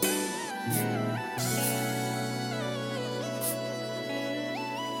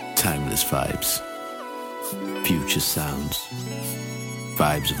Timeless vibes, future sounds,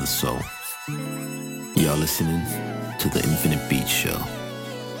 vibes of the soul. You're listening to the Infinite Beat Show.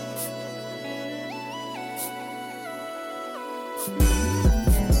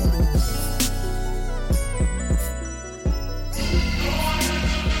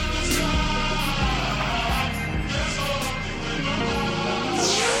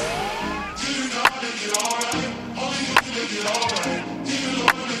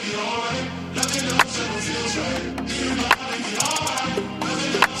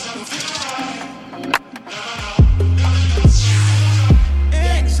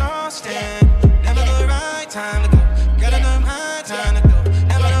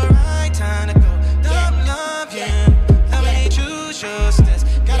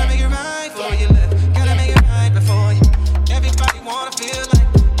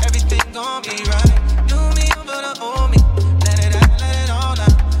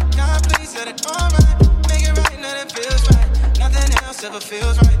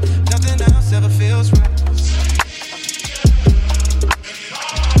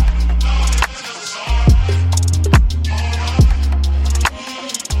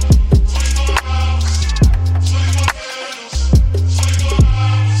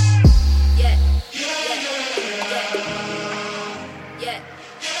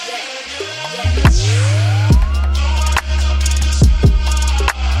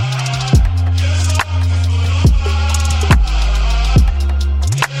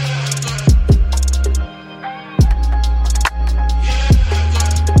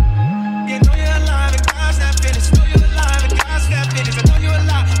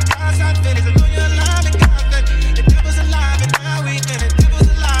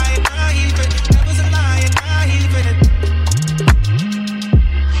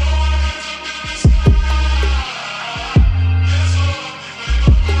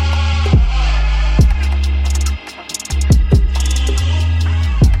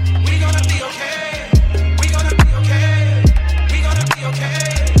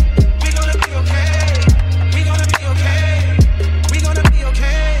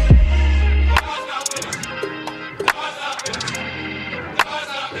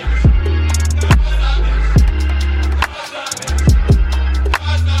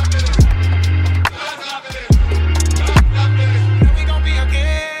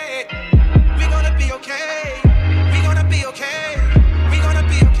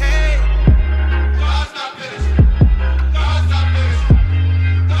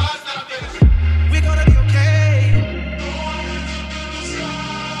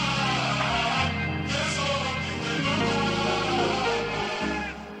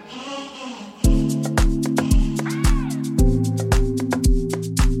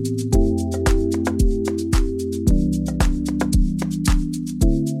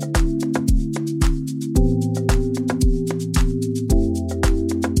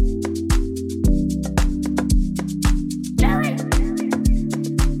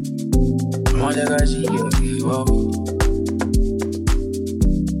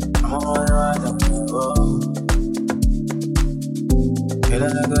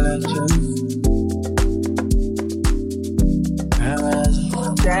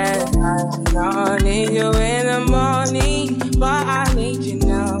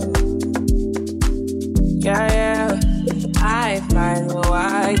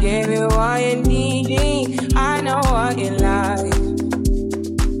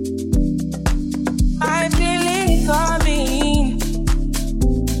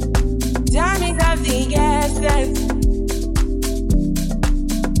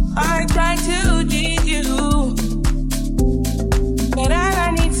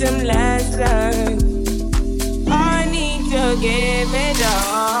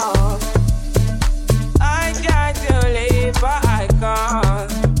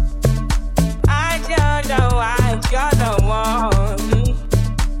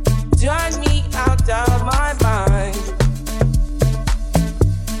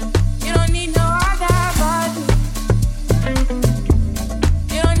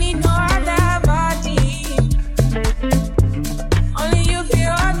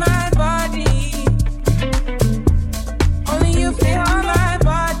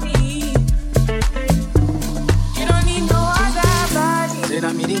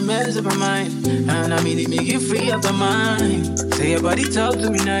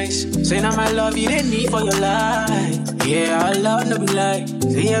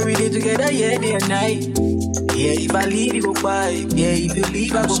 Yeah, if I leave, you go cry. Yeah, if you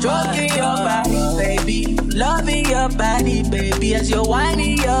leave, I go stroking your body, baby. Loving your body, baby. As you're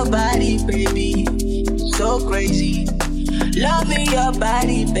whining your body, baby. So crazy. Loving your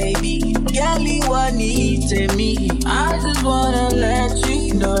body, baby. Girl, you want it me. I just wanna let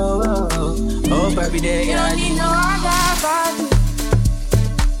you know. Oh, baby, there you don't need no other body.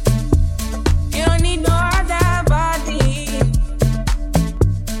 You don't need no other body.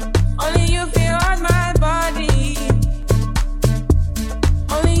 Only you feel on my body.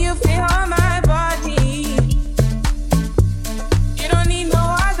 Only you feel on my body. You don't need no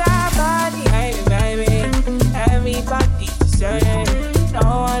other body. Hey, baby, everybody say no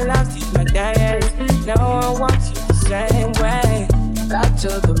one loves you like that. No one wants you the same way. Back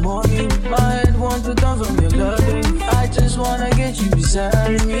till the morning, my head wants to come from your loving. I just wanna get you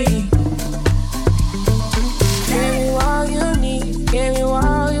beside me. Give me all you need, give me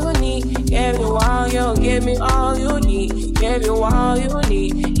all you need, give me all you, give me all you need, give you all you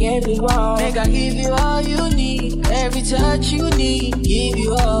need, give me all. Make I give you all you need, every touch you need, give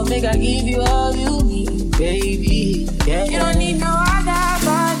you all, make I give you all you need, baby. Yeah. You don't need no other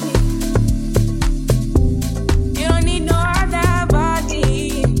body. You don't need no other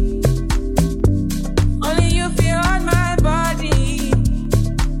body. Only you feel on my body.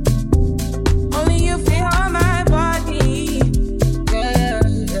 Only you feel on my body. Yeah.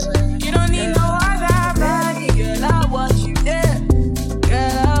 You don't need no other body. Girl, I want you there.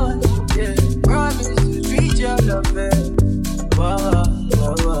 Girl, I want you there. Promise to treat your love there. Whoa,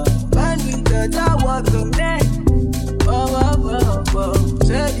 whoa, whoa. When we touch, I walk the neck. Whoa, whoa, whoa.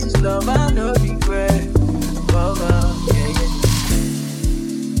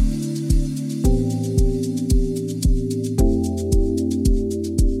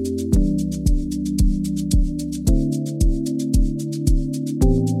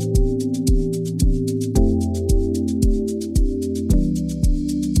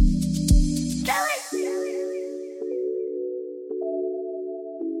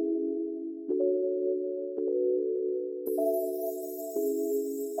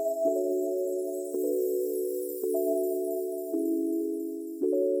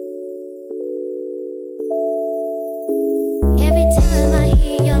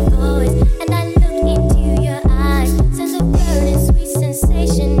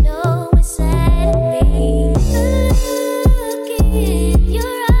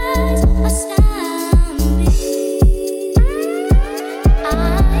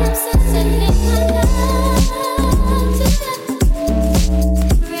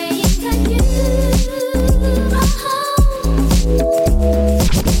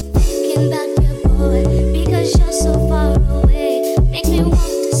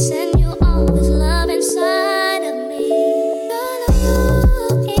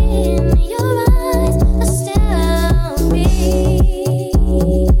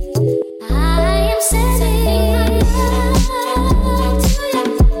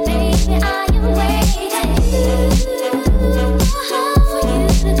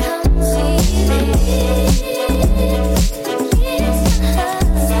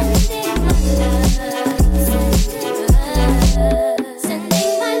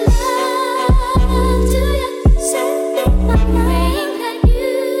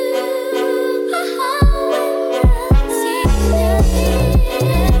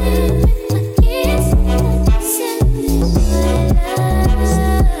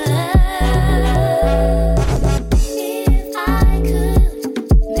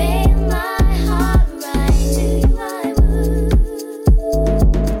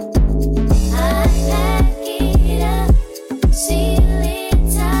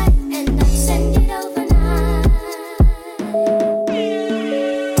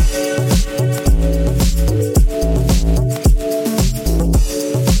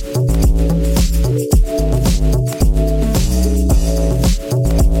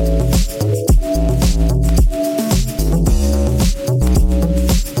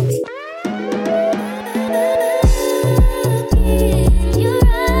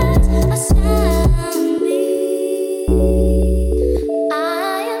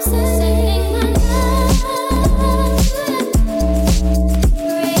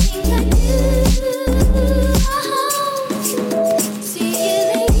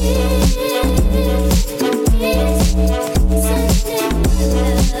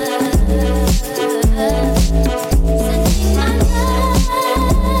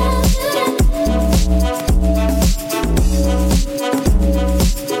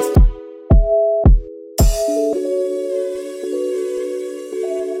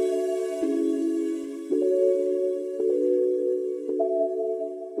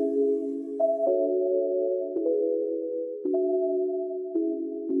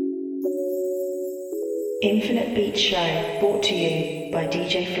 Infinite Beat Show, brought to you by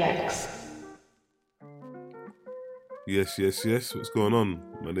DJ Flex. Yes. What's going on?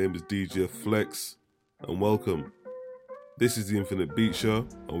 My name is DJ Flex, and welcome. This is the Infinite Beat Show,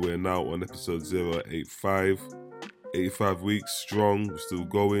 and we're now on episode 085. 85 weeks strong, we're still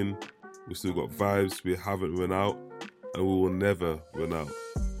going, we've still got vibes, we haven't run out, and we will never run out.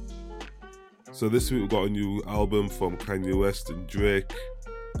 So this week we've got a new album from Kanye West and Drake.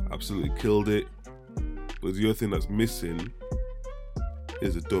 Absolutely killed it. But the other thing that's missing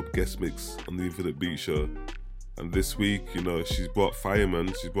is a dope guest mix on the Infinite Beat Show. And this week, you know, she's brought fire,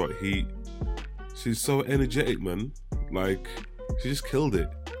 man. She's brought heat. She's so energetic, man. Like, she just killed it.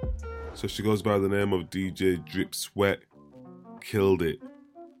 So she goes by the name of DJ Drip Sweat. Killed it.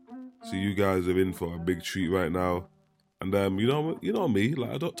 So you guys are in for a big treat right now. And you know me,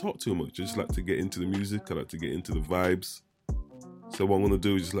 like, I don't talk too much. I just like to get into the music. I like to get into the vibes. So what I'm going to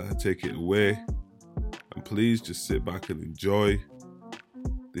do is just let her take it away. And please just sit back and enjoy.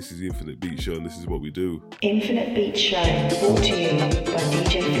 This is the Infinite Beat Show, and this is what we do. Infinite Beat Show, brought to you by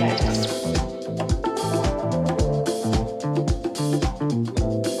DJ Flex.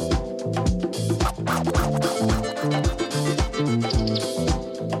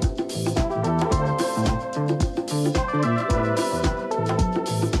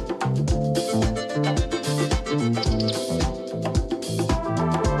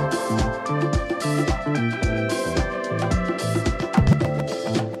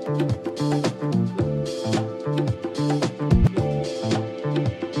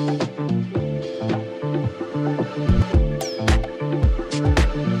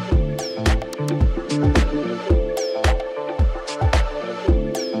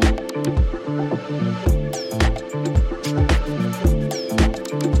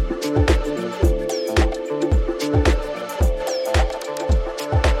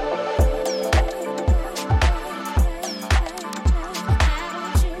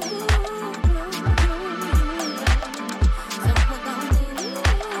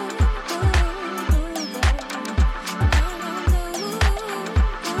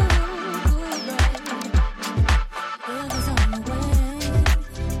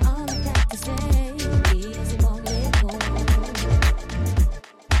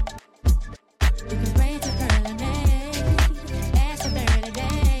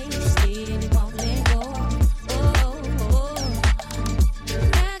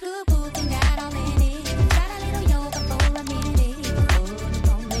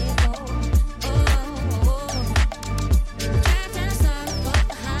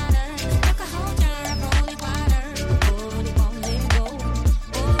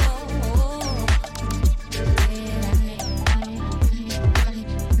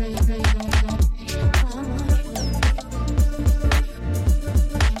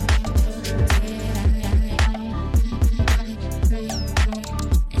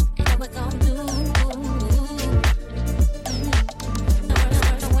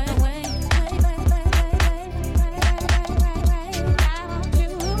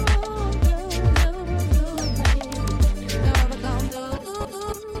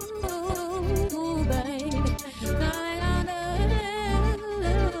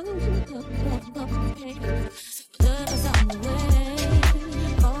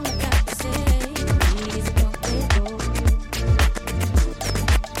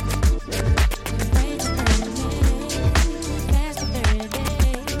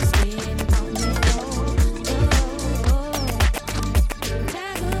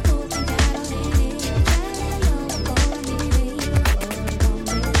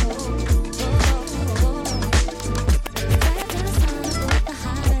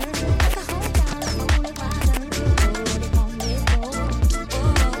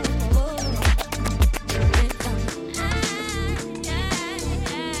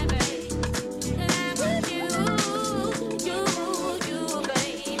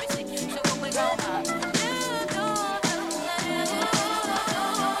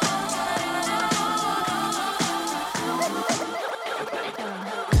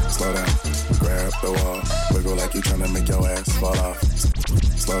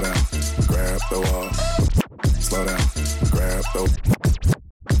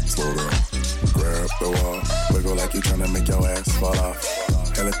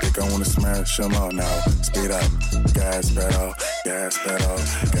 Come on now, speed up, gas pedal, gas pedal,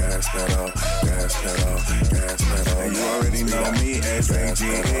 gas pedal, gas pedal, gas pedal. And you already know me,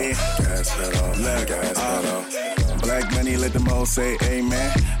 S-A-G-E, gas pedal, look, gas pedal. Black money, let them all say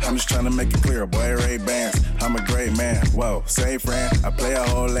amen. I'm just trying to make it clear, boy, Ray-Bans. I'm a great man, whoa, say friend. I play a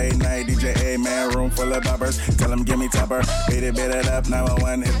whole late night DJ, A-man, room full of boppers. Tell him give me topper, beat it up,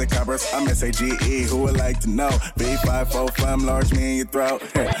 911, hit the coppers. I'm S-A-G-E, who would like to know? B545, fam, large me in your throat.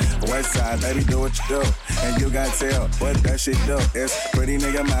 West side, baby, do what you do. And you got tell what that shit do. It's pretty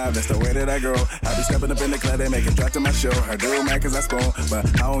nigga mob, that's the way that I grow. I be stepping up in the club, they make it drop to my show. I do mad cause I spoon, but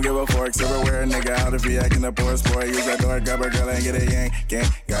I don't give a fork. Silverware, nigga, out of V, I can afford sport. Use that door, grab a girl and get a yank, gang.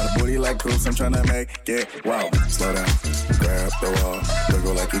 Got a booty like Coops, I'm tryna make it. Wow, slow down, grab the wall.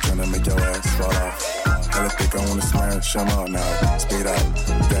 Wiggle like you tryna make your ass fall off. Hella thick, I wanna smash them all now. Speed up,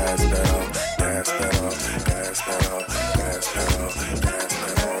 gas pedal, gas pedal, gas pedal, gas pedal, gas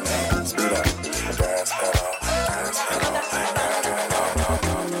pedal now. Speed up, gas pedal, gas pedal, gas pedal.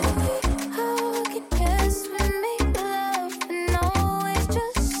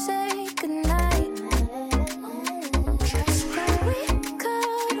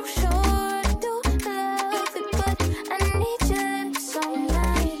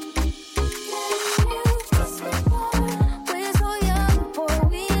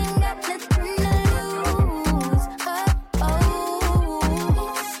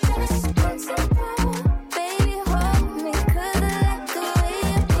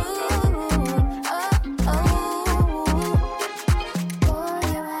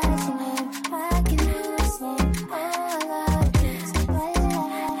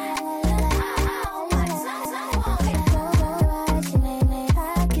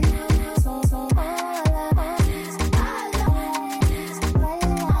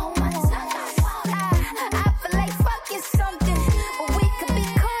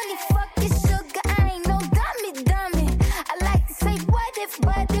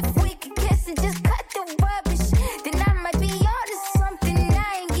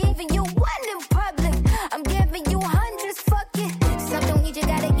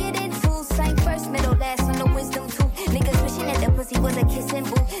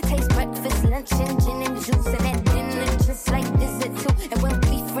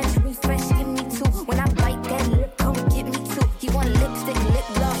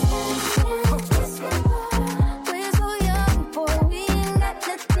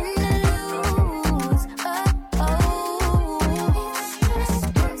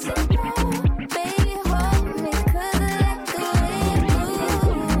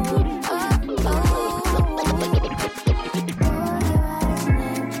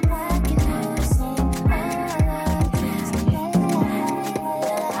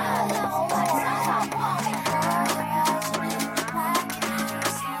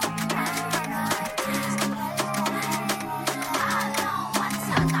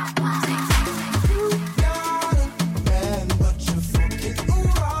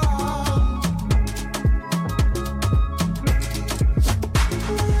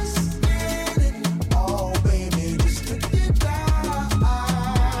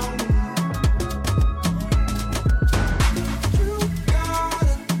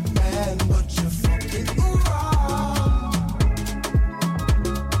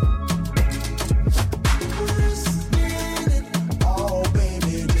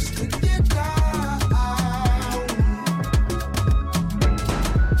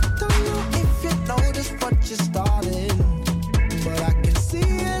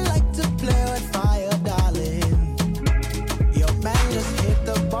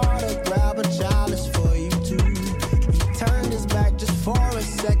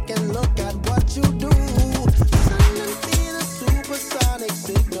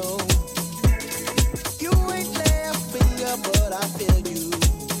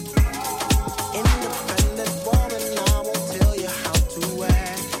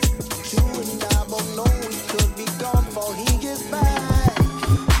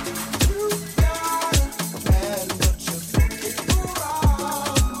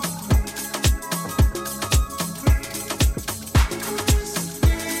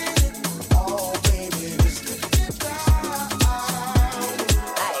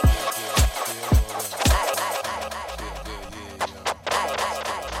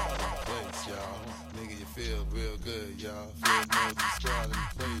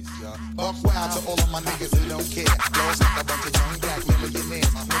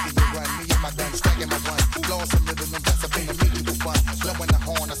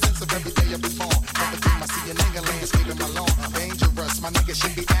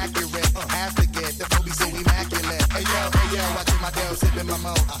 my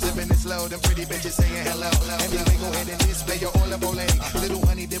mouth. Sipping it slow, them pretty bitches saying hello. Anyway, go ahead and display your olive oil. Little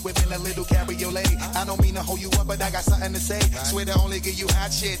honey dip within a little cabriolet. I don't mean to hold you up, but I got something to say. Swear to only give you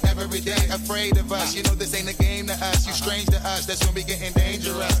hot shit every day. Afraid of us, you know this ain't a game to us. You strange to us, that's when we getting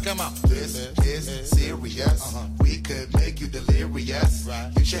dangerous. Come on. This is serious. We could make you delirious.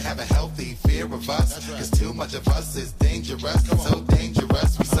 You should have a healthy fear of us. Cause too much of us is dangerous. So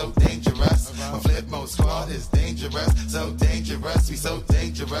dangerous, we so dangerous. My flip mode squad is dangerous. So dangerous, we so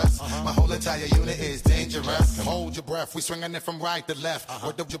dangerous. My whole entire unit is dangerous. Hold your breath, we swinging it from right to left.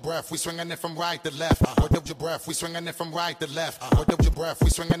 Hold up your breath, we swinging it from right to left. Hold up your breath, we swinging it from right to left. Hold up your breath, we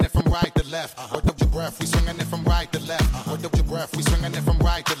swinging it from right to left. Hold up your breath, we swinging it from right to left. Hold up your breath, we swinging it from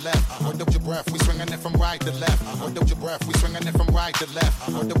right to left. Hold up your breath, we swinging it from right to left. Hold up your breath, we swinging it from right to left.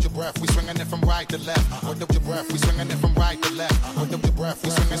 Hold up your breath, we swinging it from right to left. Hold up your breath, we swinging it from right to left. Hold up your breath, we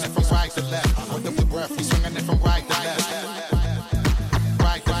swinging it from right to left. Hold up your breath, we swinging it from right to left.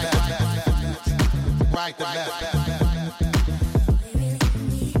 Right to left. Right to left.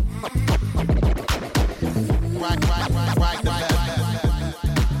 Right to left.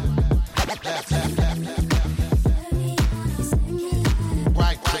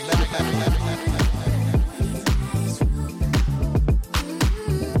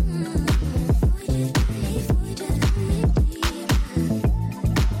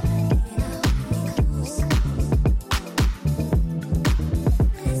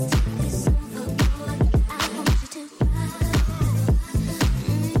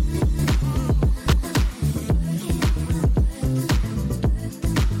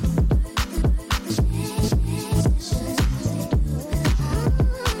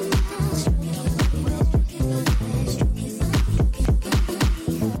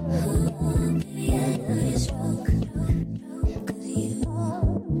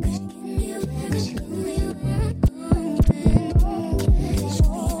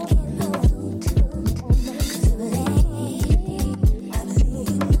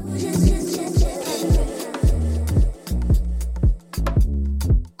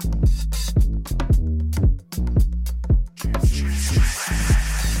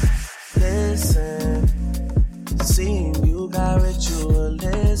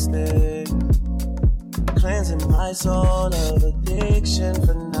 my soul of addiction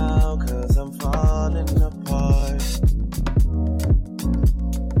for now, 'cause I'm falling apart.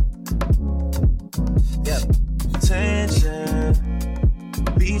 Yep, tension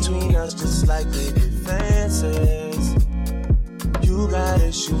between us just like picket fences. You got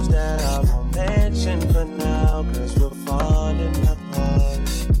issues that I won't mention for now, 'cause we're falling apart.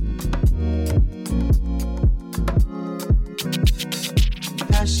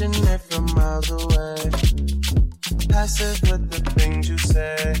 Passionate from miles away, passive with the things you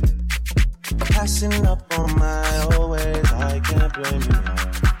say, passing up on my old ways. I can't blame you now.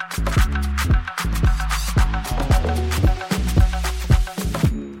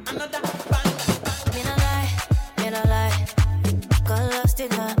 Been a lie, got lost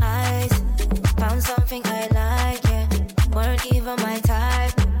in my eyes, found something I like, yeah, weren't even my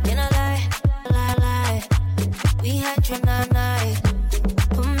type. Been a lie, we had dream that night,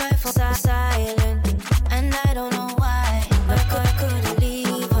 put my phone silent, and I don't know why, but I couldn't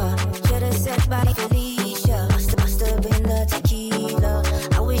leave her, should've said bye Felicia, must have been the tequila,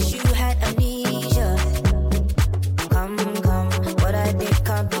 I wish you had amnesia, come, what I did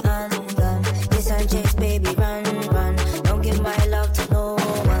can't be undone, kiss and chase baby run, don't give my love to no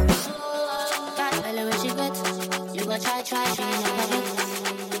one. I love what you get, you gon' try, she never hit,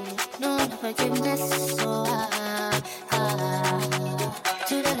 no forgiveness, so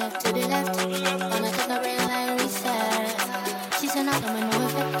to the left, wanna take a real line reset. She said no, I'm no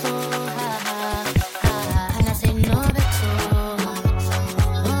effect, and I say no veto, my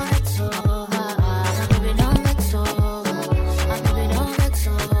baby don't veto,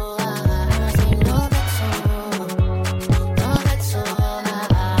 and I say no veto,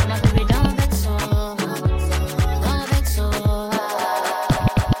 my baby don't veto,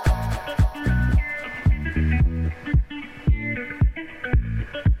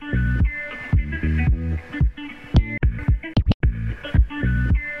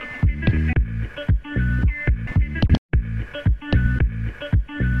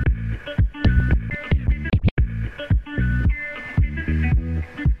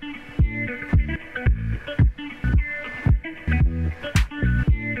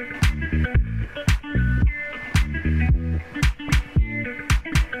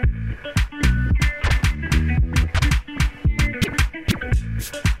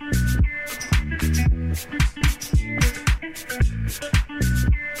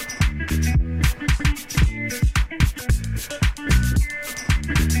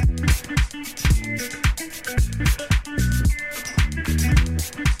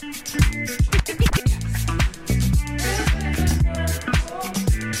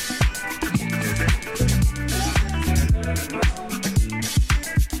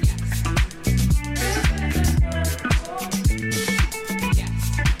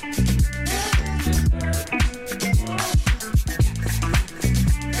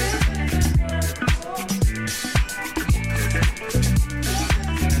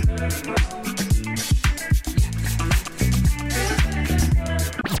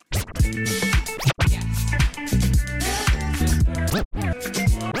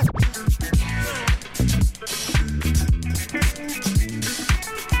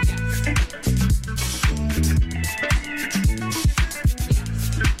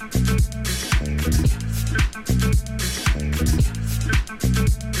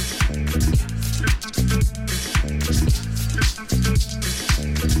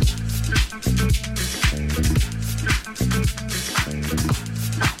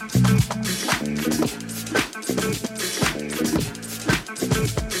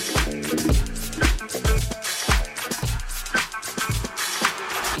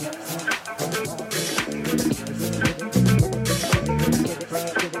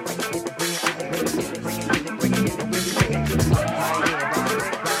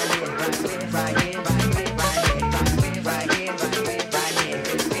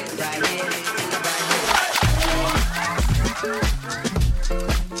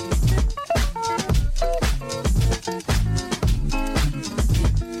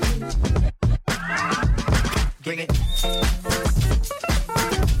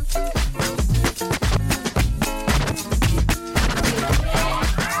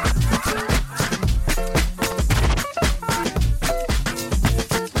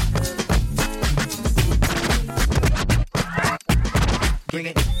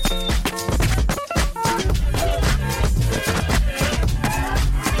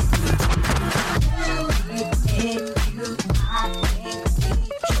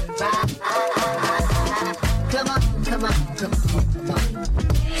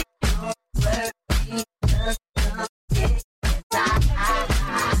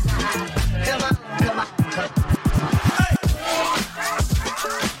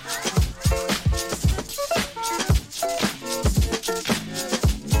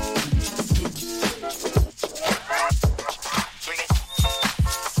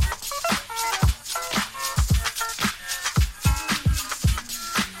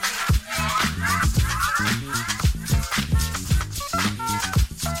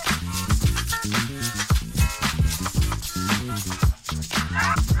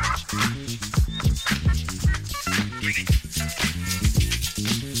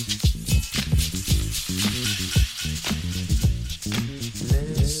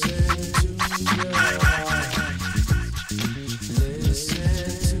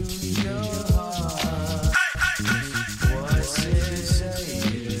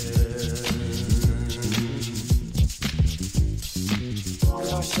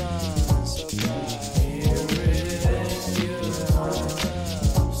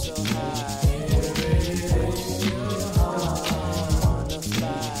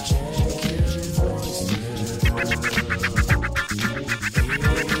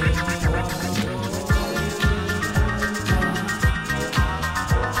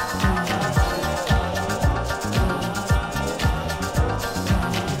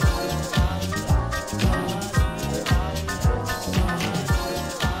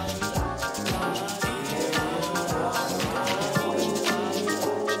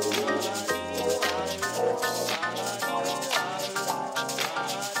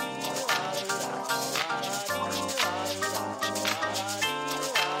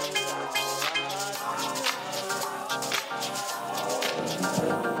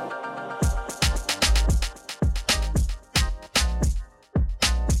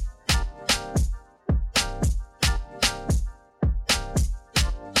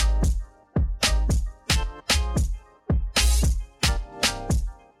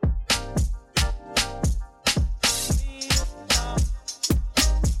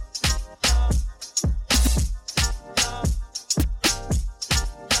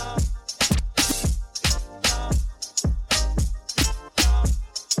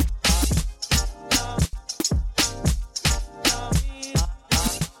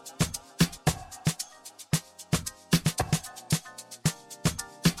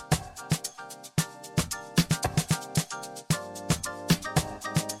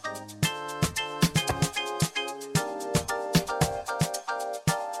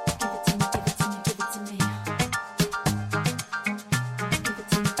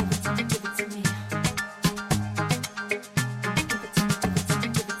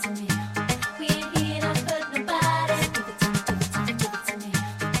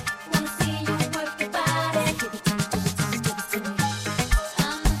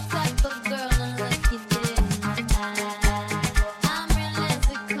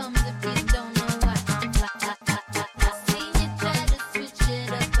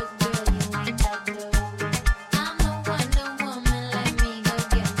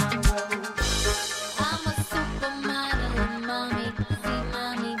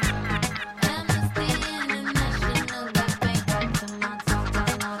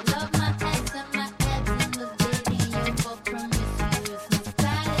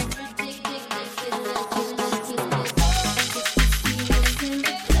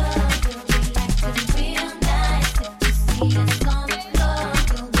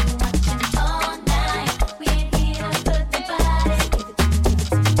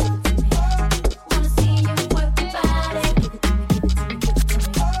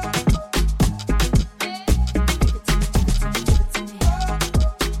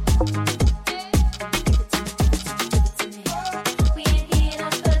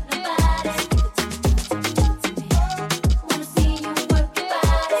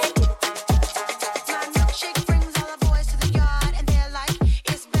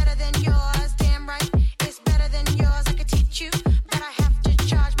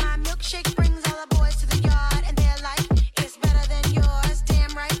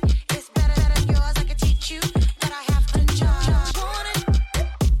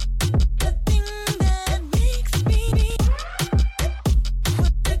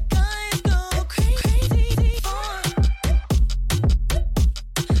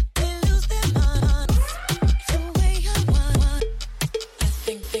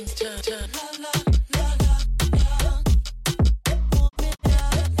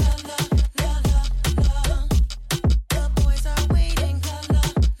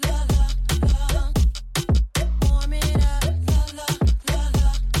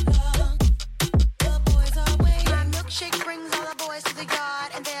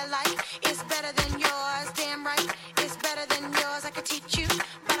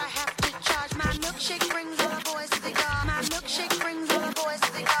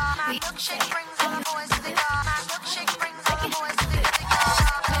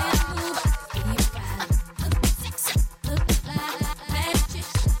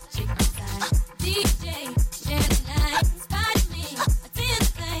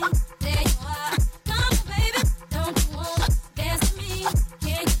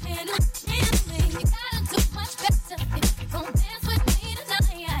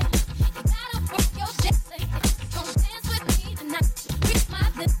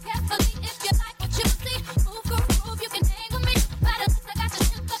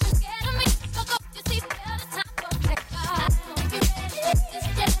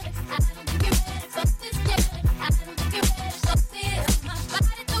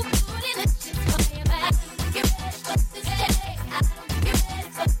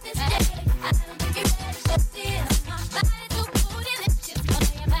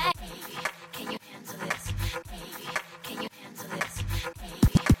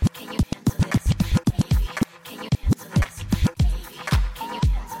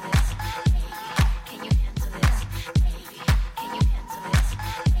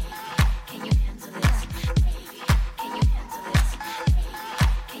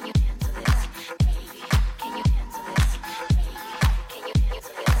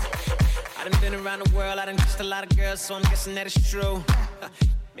 been around the world, I done kissed a lot of girls, so I'm guessing that it's true.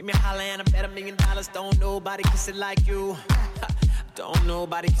 Make me holler and I bet $1 million. Don't nobody kiss it like you. Don't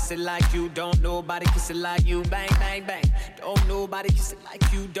nobody kiss it like you. Don't nobody kiss it like you. Bang, bang, bang. Don't nobody kiss it like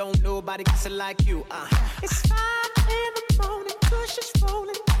you. Don't nobody kiss it like you. It's 5 in the morning, push is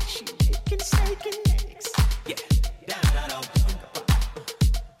rolling. She making steak and eggs. Yeah.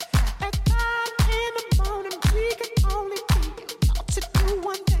 At 5 in the morning, we can only be about to do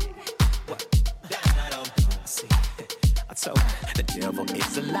one thing. What? See, I told the devil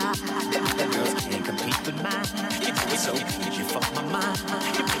is a lie. The girls can't compete with mine. So you fuck my mind.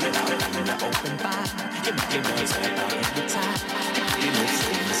 You pull it out in an open bar. You make your noise every time. You know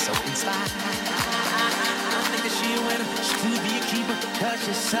it's so inspired. I think that she a winner. She could be a keeper because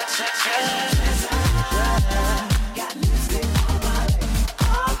she's such a kisser. Got lipstick on my leg.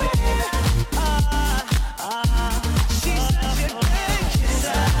 Oh baby, she's such a good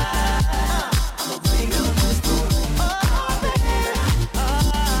kisser. I'ma bring on this boy. Oh baby,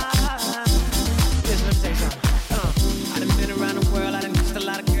 listen, let me tell you something. I done been around the world, I done kissed a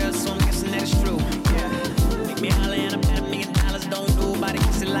lot of girls, so I'm guessing that it's true. Yeah, make me holler and I bet $1 million. Don't nobody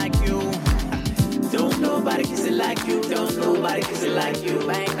kiss it like you. Don't nobody kiss it like you. Don't nobody kiss it like you.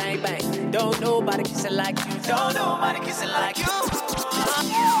 Bang, bang, bang. Don't nobody kiss it like you. Don't nobody kiss it like you.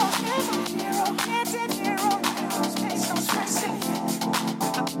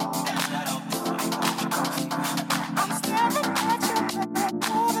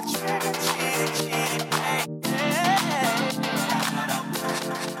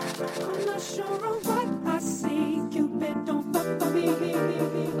 I'm not sure of what I see. Cupid, don't fuck with me.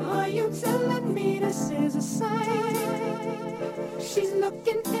 Are you telling me this is a sign? She's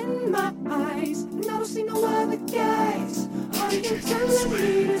looking in my eyes, and I don't see no other guys. Are you telling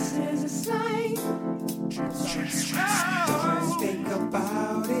me this is a sign? Don't think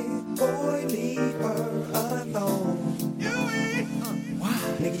about it, boy, leave her alone.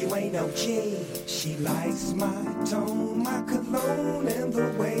 Nigga, you ain't no G. She likes my tone, my cologne, and the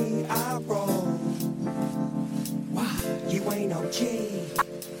way I roll. You ain't no G.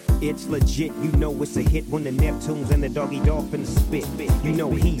 It's legit, you know it's a hit when the Neptunes and the doggy dog finna spit. You know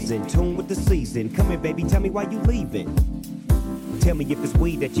he's in tune with the season. Come here, baby, tell me why you leaving. Tell me if it's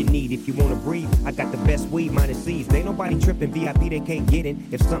weed that you need, if you wanna breathe. I got the best weed, minus C's. Ain't nobody tripping, VIP they can't get in.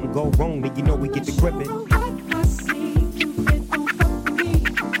 If something go wrong, then you know we get the gripping. I see. Cupid, don't fuck with me.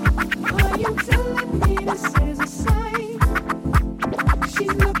 Are you telling me this is a sign?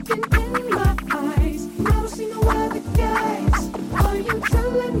 She's looking in my eyes, and I don't see no other guys. Are you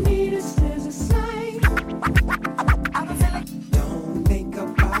telling me this is a sign? Don't think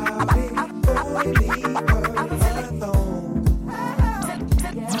about it, boy, leave her alone.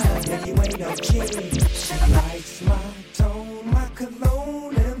 Nigga, you ain't no G. She likes my tone, my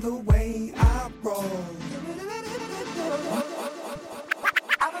cologne, and the way I roll.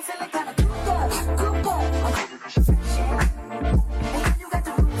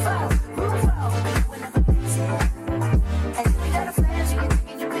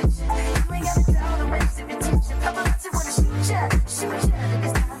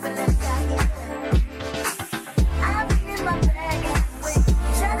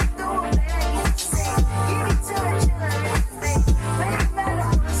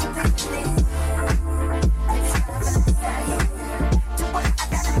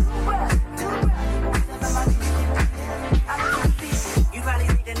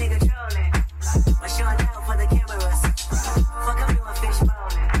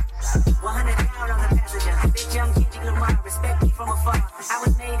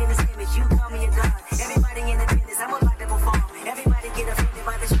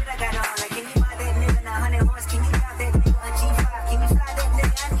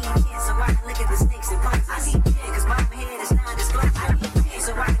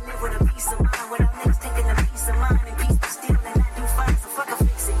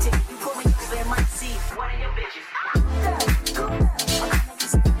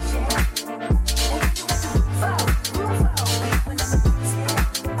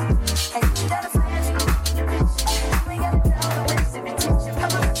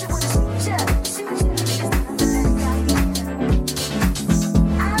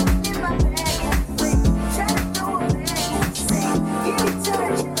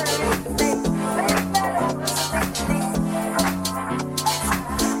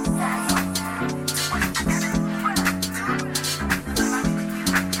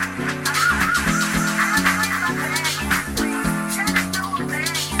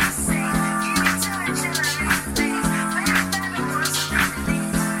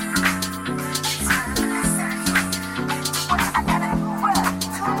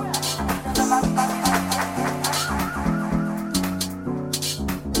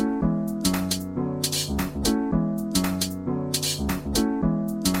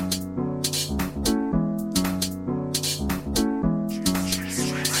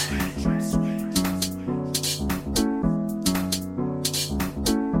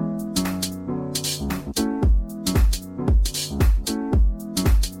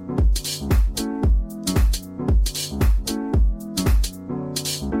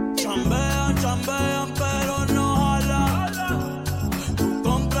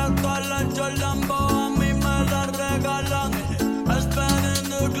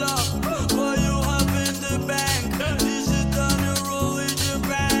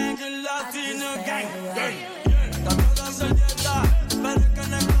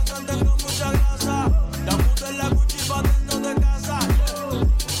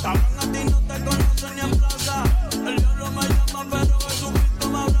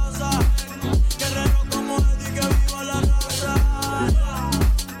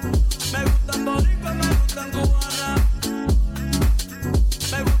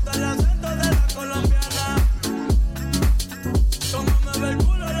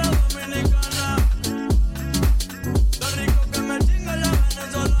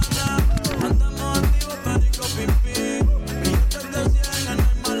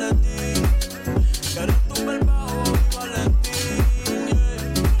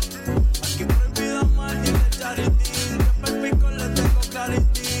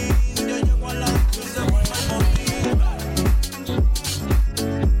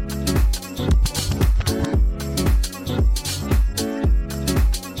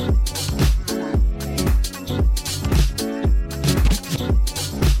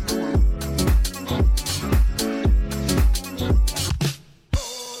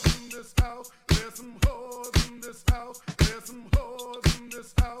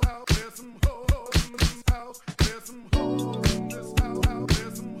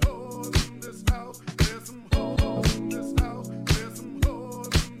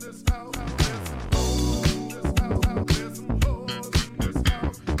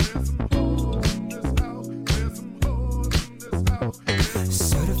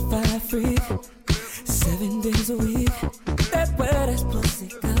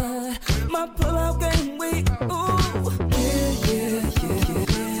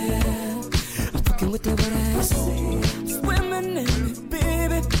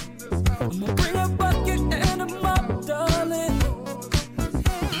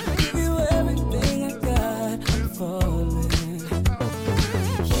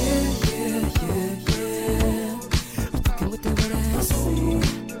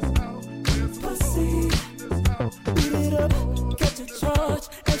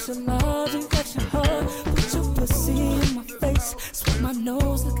 my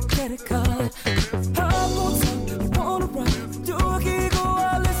nose like a credit card. Hop on top, you wanna ride. Do a giggle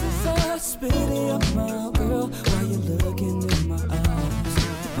while it's inside. Spit it up, my girl, while you're looking in my eyes.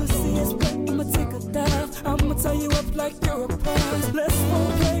 Pussy is wet, I'ma take a dive. I'ma tie you up like you're a prize. Let's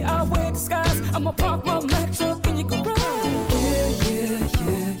role play, I'll wear disguise. I'ma park my Mac truck in your garage. Yeah.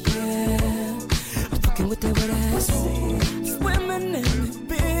 I'm fucking with that wet ass. Swimming in it,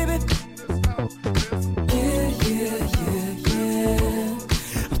 baby. Yeah.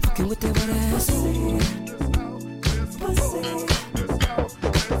 I'm fucking with that wet ass. Pussy.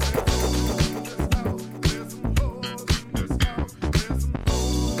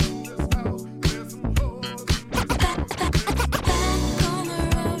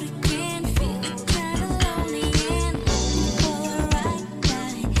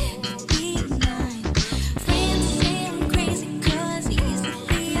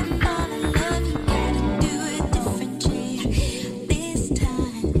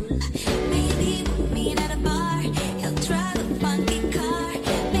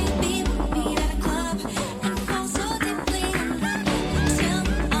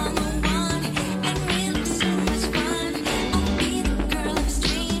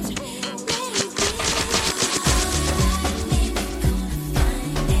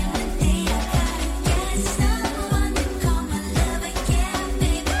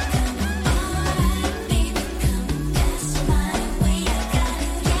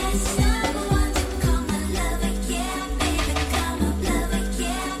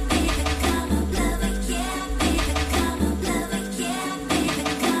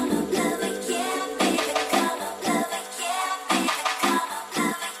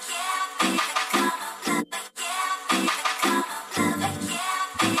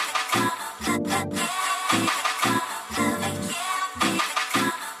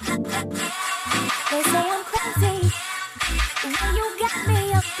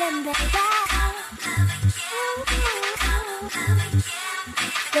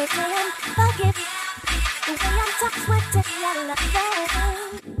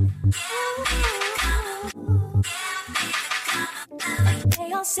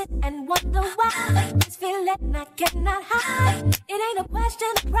 Sit and wonder why this feeling I cannot hide. It ain't a question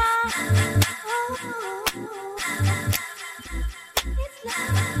of pride. It's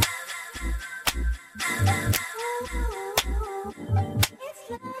love. It's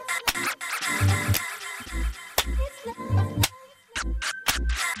love. It's love.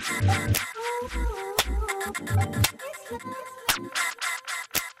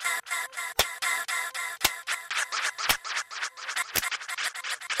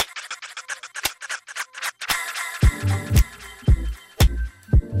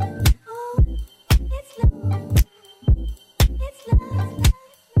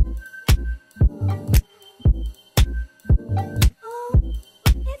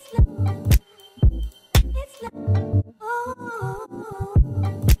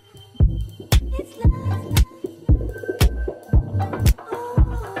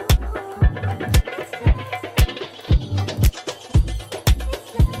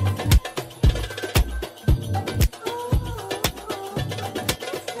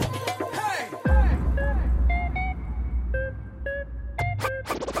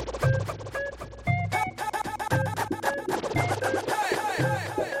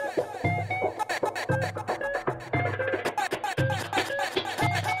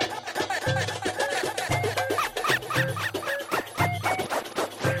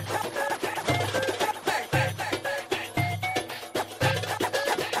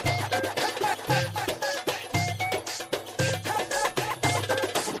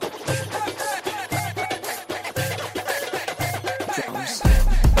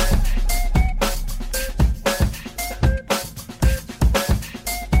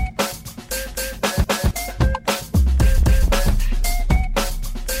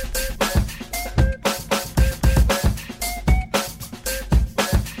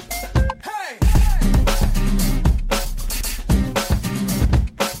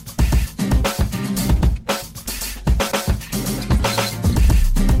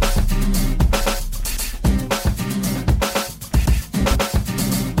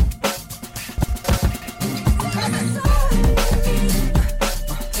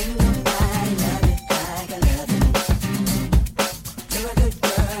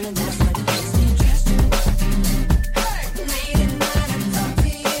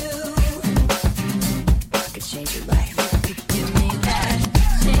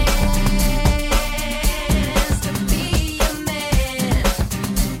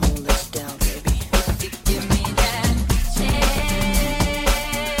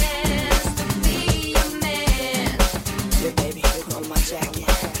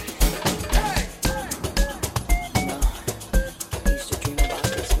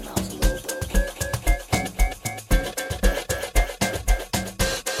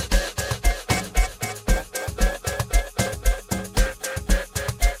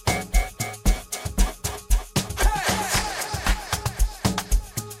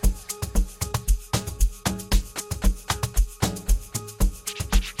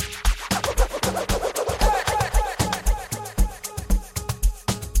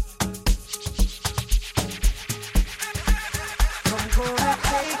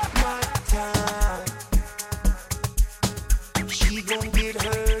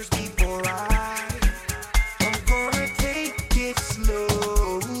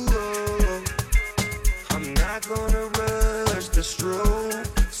 gonna rush the stroke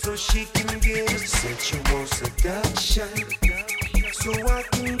so she can get a sensual seduction. So I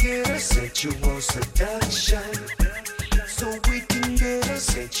can get a sensual seduction. So we can get a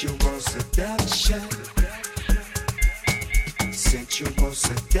sensual seduction. Sensual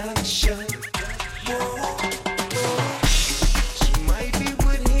seduction. Whoa. She might be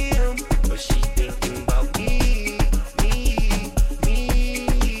with him, but she thinking about me.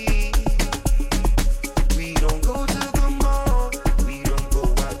 We don't go to the mall, we don't go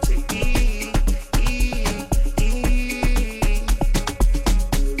out to eat.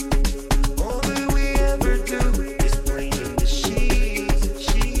 All that we ever do is bring in the sheets.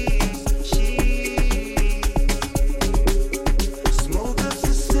 Smoke us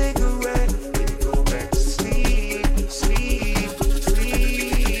a cigarette and go back to sleep.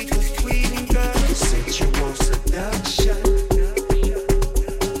 'Cause we got sensual seduction.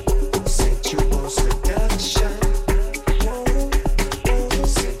 Sensual seduction.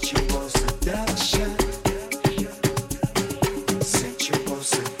 Sensual seduction. Sensual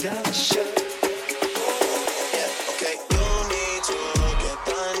seduction. Yeah, okay. You need to get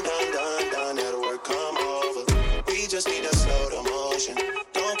done. That'll work, come over. We just need to slow the motion.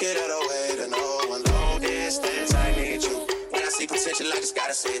 Don't get out of way to no one. Long distance, I need you. When I see potential, I just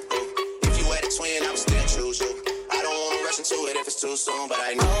gotta see it through. If you had a twin, I would still choose you. I don't wanna rush into it if it's too soon, but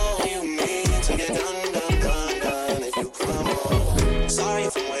I know you need to get done. If you come over. Sorry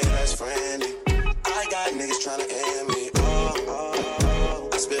if I'm way less friendly. I got niggas tryna end me.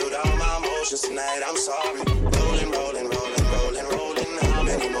 I spilled all my emotions tonight, I'm sorry. Rolling. How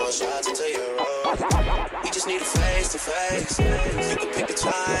many more shots until you're rolling? We just need a face to face. You can pick the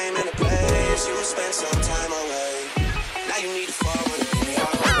time and the place. You spend some time away. Now you need to forward and get me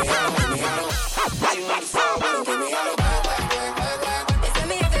out. Now you need to forward and get me out.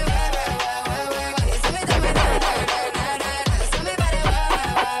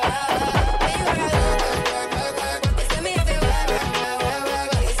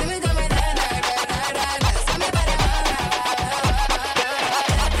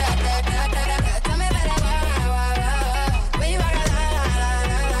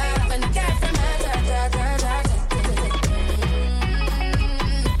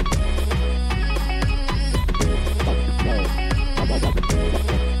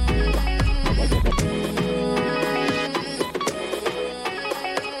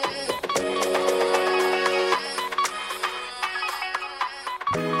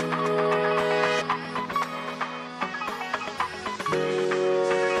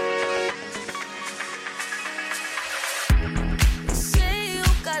 Say you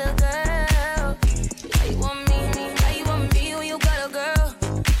got a girl. How you want me? How you want me when you got a girl?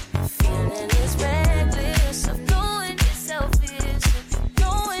 Feeling is reckless of knowing it's selfish,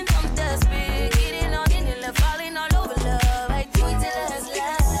 knowing I'm desperate, getting on in and falling all over love. I do it till it's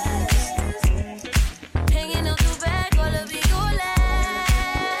last. Hanging out the back, all of it go last.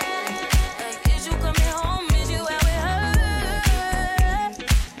 Like, is you coming home? Is you out with her?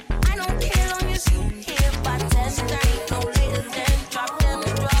 I don't care long as you here by 10:30, no later than drop them the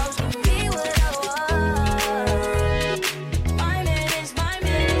draws. Give me what I want. My man is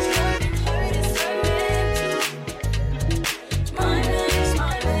learning, hurt is learning too. My man is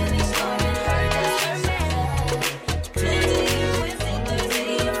learning, hurt is learning. Tuesday, Wednesday,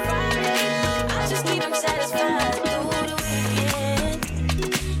 Thursday, and Friday, I just keep him satisfied through the weekend.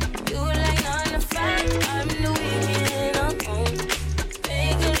 You like 9 to 5, I'm in the weekend, I'm home.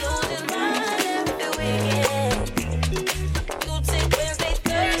 Make a lose his mind every weekend. You take Wednesday,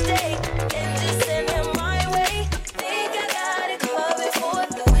 Thursday, and just send him my way. Think I got it covered for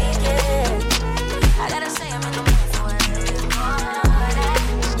the weekend. I gotta say I'm in the mood for a little more of that.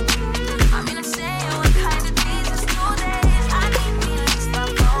 I mean, I'm saying what kind of these is new days. I need me to stop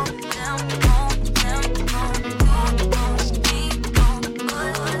on them,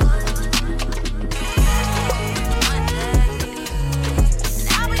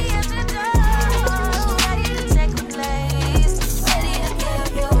 Now we at the door, ready to take a place, ready to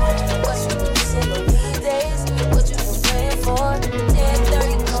give you what you missing on these days, what you been praying for.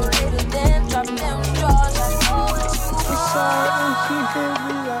 10:30, no later than drop them drawers. I know what you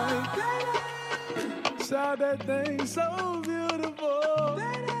want. Saw that thing so beautiful.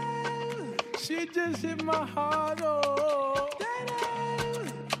 She just hit my heart, oh.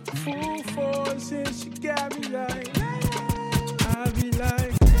 Full force and she got me like, I be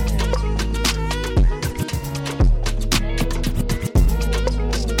like.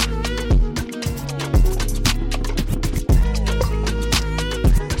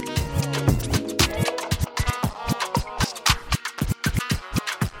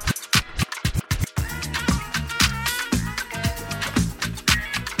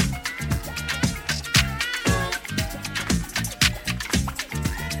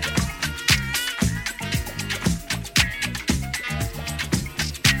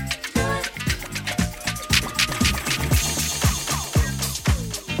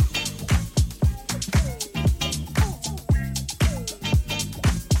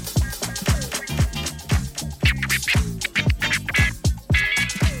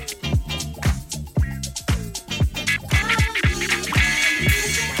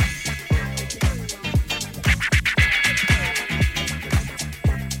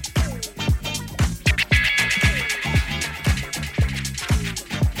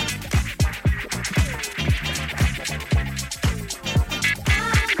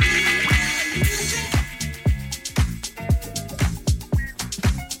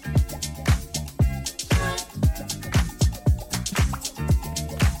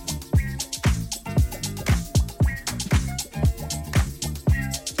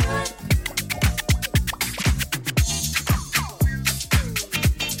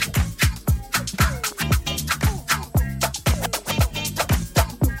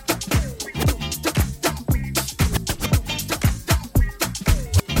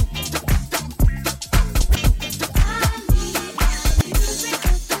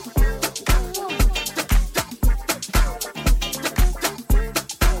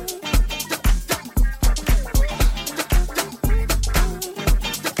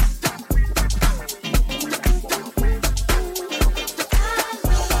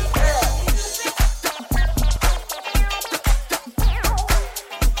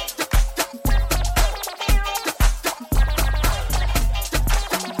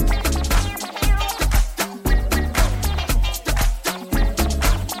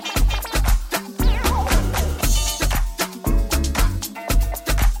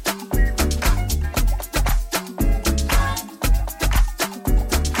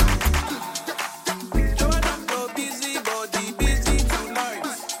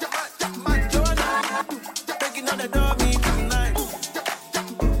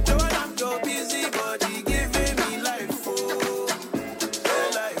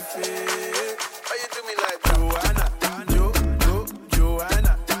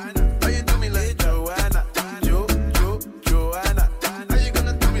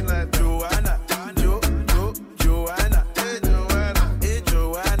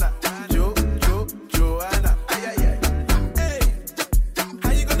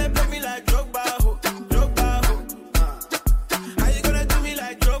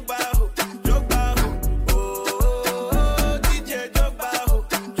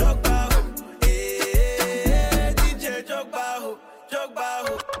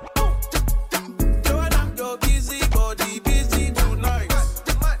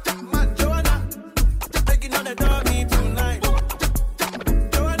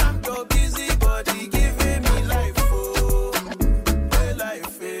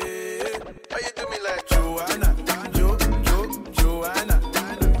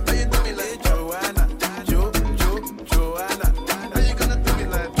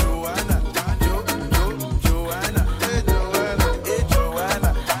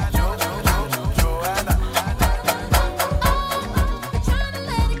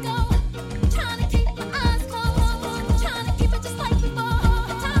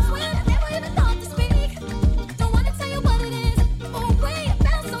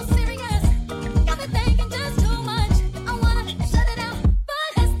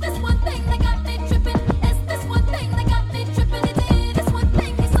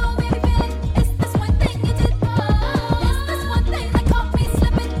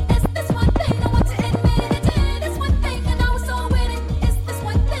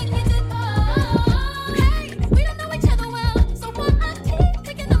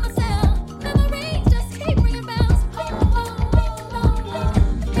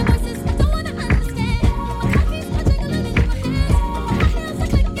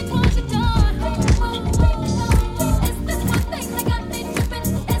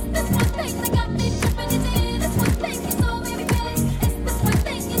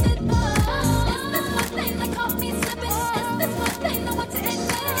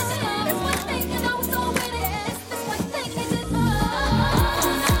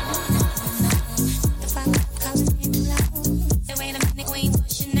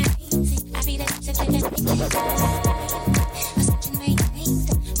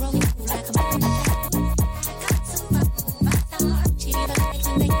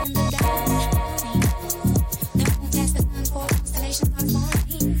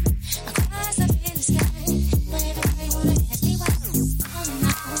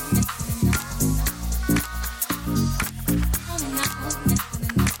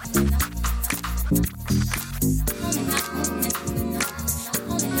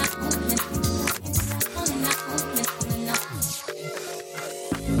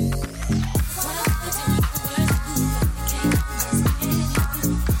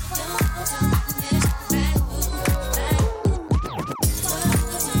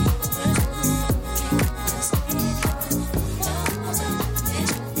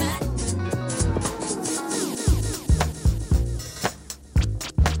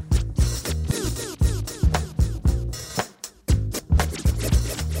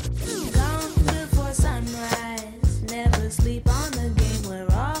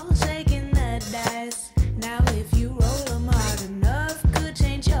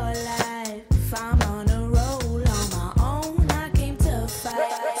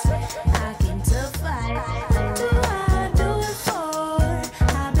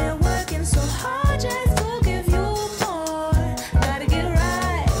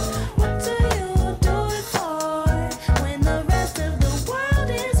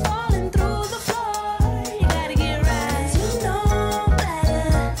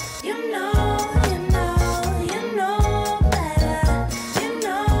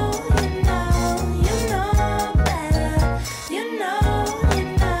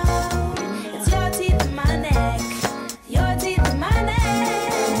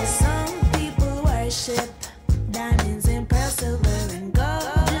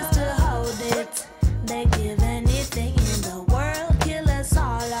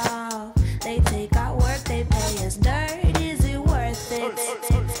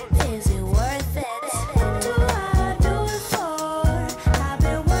 Is it worth it? What do I do it for? I've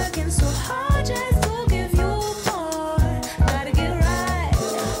been working so hard just to give you more. Gotta get right.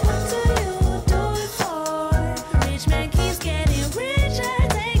 What do you do it for? Rich man keeps getting richer,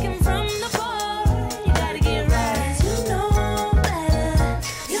 taking from the poor. You gotta get right. You know better.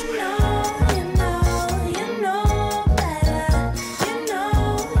 You know better. You know better.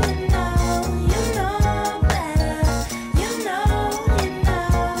 You know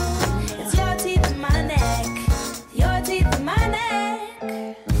better. It's your teeth in my neck. Your teeth in my neck.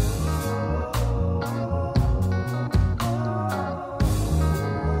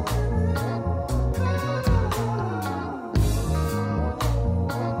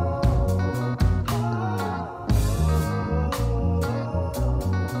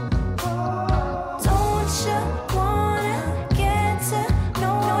 Don't you wanna get to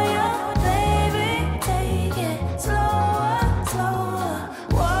know your baby? Take it slower, slower.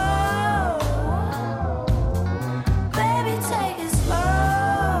 Whoa, baby, take it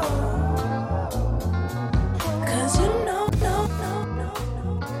slow. 'Cause you know,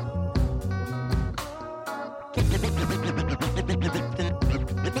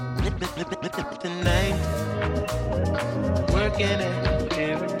 Tonight, working at the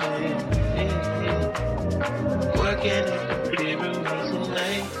pyramid. Working at the pyramid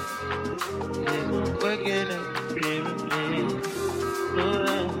tonight. Working at the pyramid.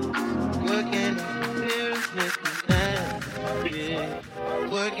 Working at the pyramid tonight. Yeah.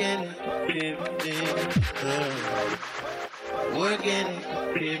 Working at the pyramid. Working at the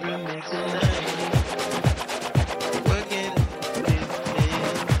pyramid tonight. Working at the pyramid.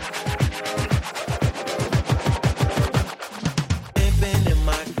 Pimping in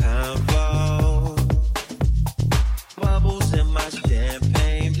my convo. Bubbles in my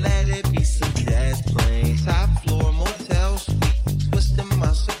champagne. Let it be some jazz playing. Top floor motel suite. Twisting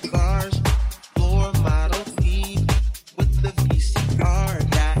my cigars. Floor model feed with the VCR.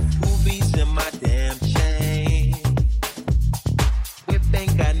 Got movies in my damn chain. Whip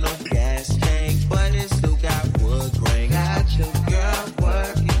ain't got no gas tank, but it still got wood grain. Got your girl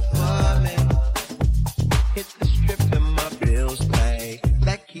working for me. Hit the strip and my bills pay.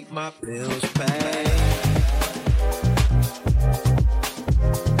 That keep my bills paid.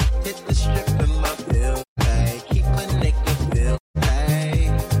 Hit the strip and my bills pay. Keep a nigga bill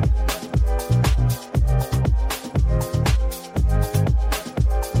paid.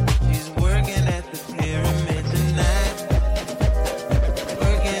 She's working at the pyramid tonight.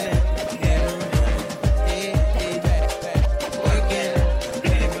 Working at the pyramid. Working at the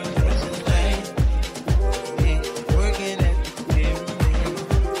pyramid tonight. Working at the pyramid.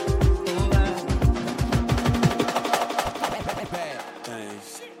 Bad things,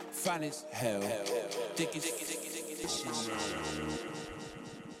 fine as hell, thick as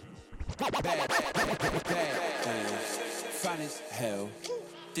bad things, fine as hell,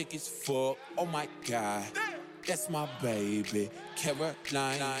 thick as fuck. Oh my God, that's my baby,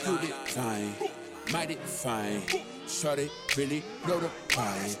 Caroline. You decline, mighty fine. Shorty really blow the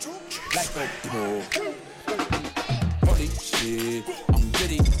pine like a pool. Holy shit, I'm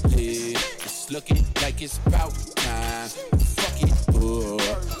really lit. It's looking like it's about time. Fuck it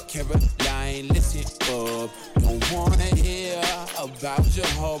up, Caroline, listen up. Don't wanna hear about your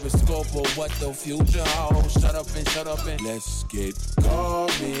horoscope or what the future holds. Shut up and let's get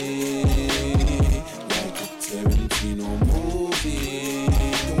going like a Tarantino movie.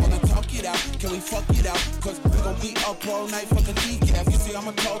 Don't wanna talk it out, can we fuck it out? 'Cause we gon' be up all night, fucking decaf. You see I'm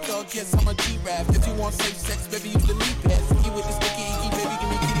a tall dog, yes I'm a G-Rap. If you want safe sex, baby, use the knee pads. You with the sticky icky, baby, give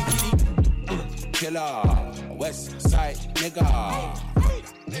me kitty kitty. Killer, West Side nigga.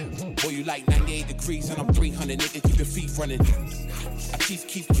 Boy, you like 98 degrees and I'm 300, nigga, keep your feet running. I keep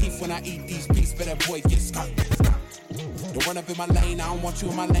when I eat these beats, better boy get stuck. Don't run up in my lane, I don't want you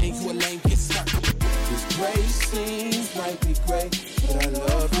in my lane, you a lame, get stuck. This gray scenes might be great, but I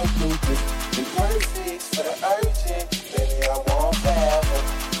love your movement. The perfect for the urgent, baby, I won't ever.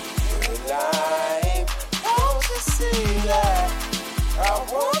 You're alive, won't you see that? I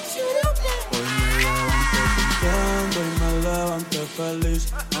want you to Hoy me levanté feliz,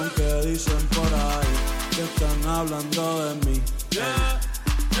 aunque dicen por ahí que están hablando de mí.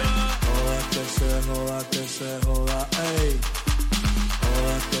 Joda que se joda, ey.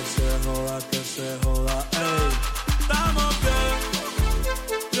 Joda que se joda, ey. Estamos bien,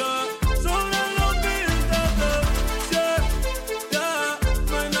 yeah, sobre los billetes, yeah, yeah.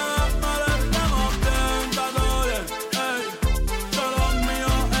 No hay nada malo, estamos bien, está todo bien, ey. Todos los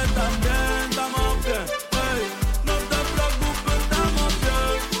míos están bien, estamos bien, ey. No te preocupes, estamos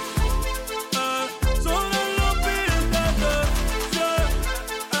bien, sobre los billetes, yeah.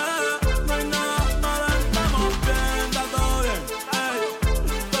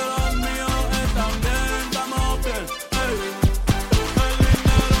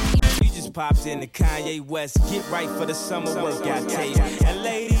 popped into Kanye West. Get right for the summer workout tape. And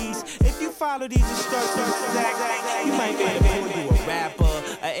ladies, if you follow these instructions exactly, you might be able to do a rapper,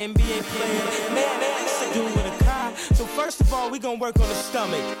 an NBA player. Man, this a dude with a car. So first of all, we gonna work on the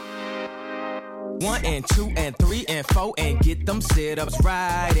stomach. 1 and 2 and 3 and 4 and get them sit-ups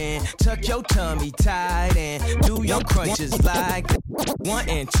right and tuck your tummy tight and do your crunches like 1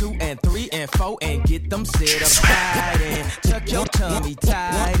 and 2 and 3 and 4 and get them sit-ups right and tuck your tummy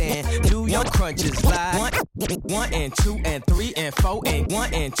tight and do your crunches like 1 and 2 and 3 and 4 and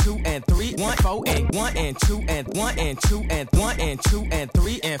 1 and 2 and 3 and 4 and 1 and 2 and 1 and 2 and 1 and 2 and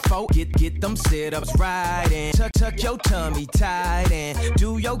 3 and 4 get them sit-ups right and tuck your tummy tight and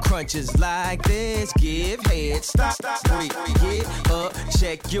do your crunches like this. Give head, stop, breathe, get up,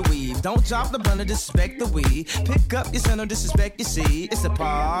 check your weave. Don't drop the blunt or disrespect the weed. Pick up your son or disrespect your seed. It's a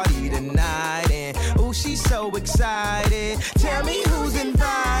party tonight and ooh, she's so excited. Tell me who's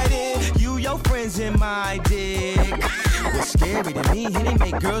invited. You, your friends, and my dick. What's scary to me, he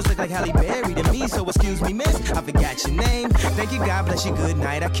make girls look like Halle Berry to me. So excuse me, miss, I forgot your name. Thank you, God bless you, good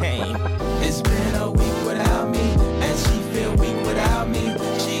night, I came. It's been a week without me, and she feel weak without me.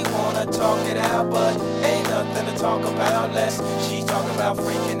 She wanna talk it out, but ain't nothing to talk about. Less she talk about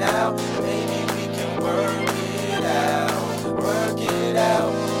freaking out. Maybe we can work it out, work it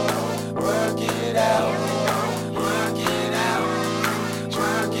out, work it out, work it out,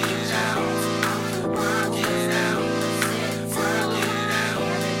 work it out, work it out, work it out,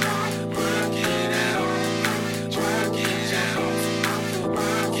 work it out, work it out,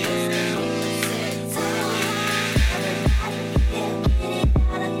 work it out.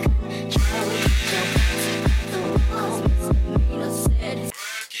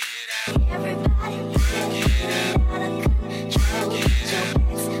 Everybody,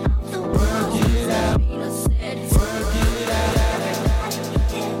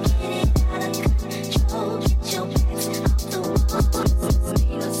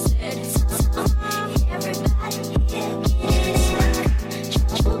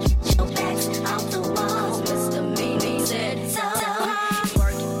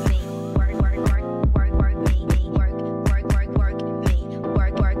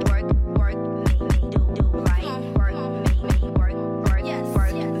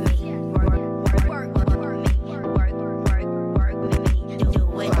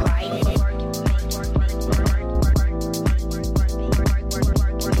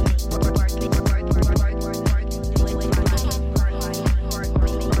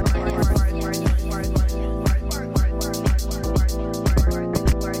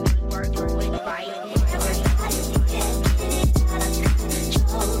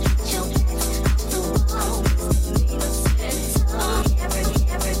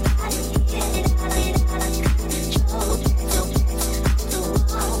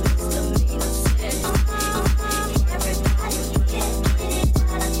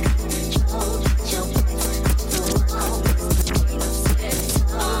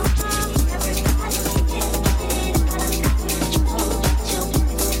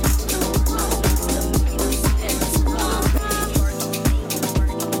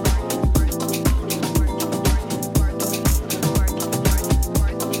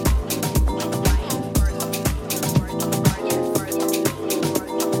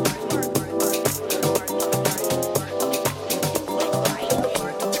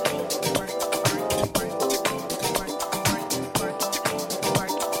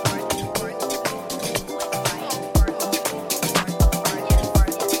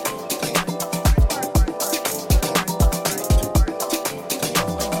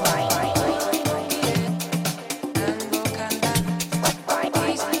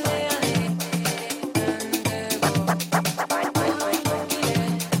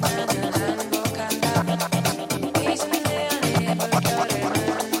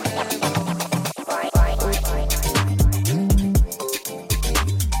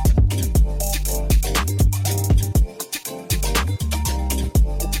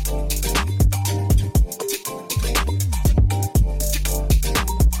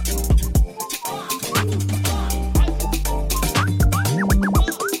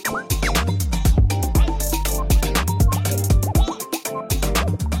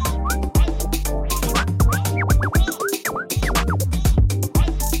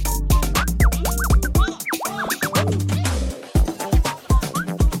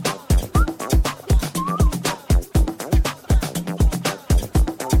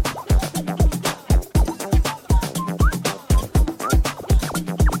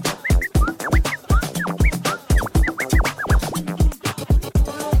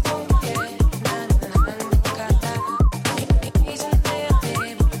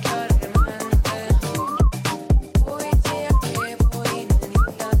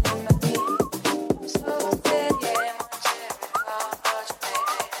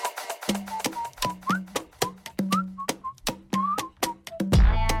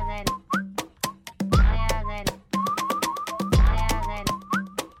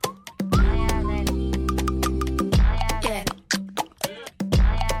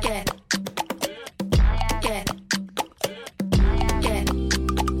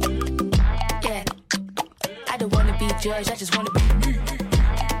 judged, I just wanna be me.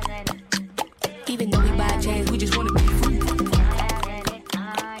 Even though we buy chains, we just wanna be free.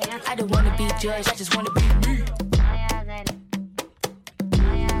 I don't wanna be judged, I just wanna be me.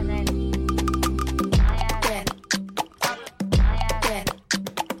 Yeah. Yeah.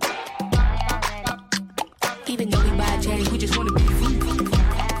 Even though we buy chains, we just wanna be free.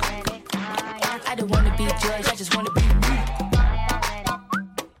 I don't wanna be judged, I just wanna be me.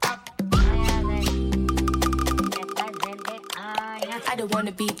 I don't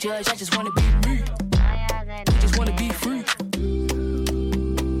wanna be judged, I just wanna be me. I just wanna be free.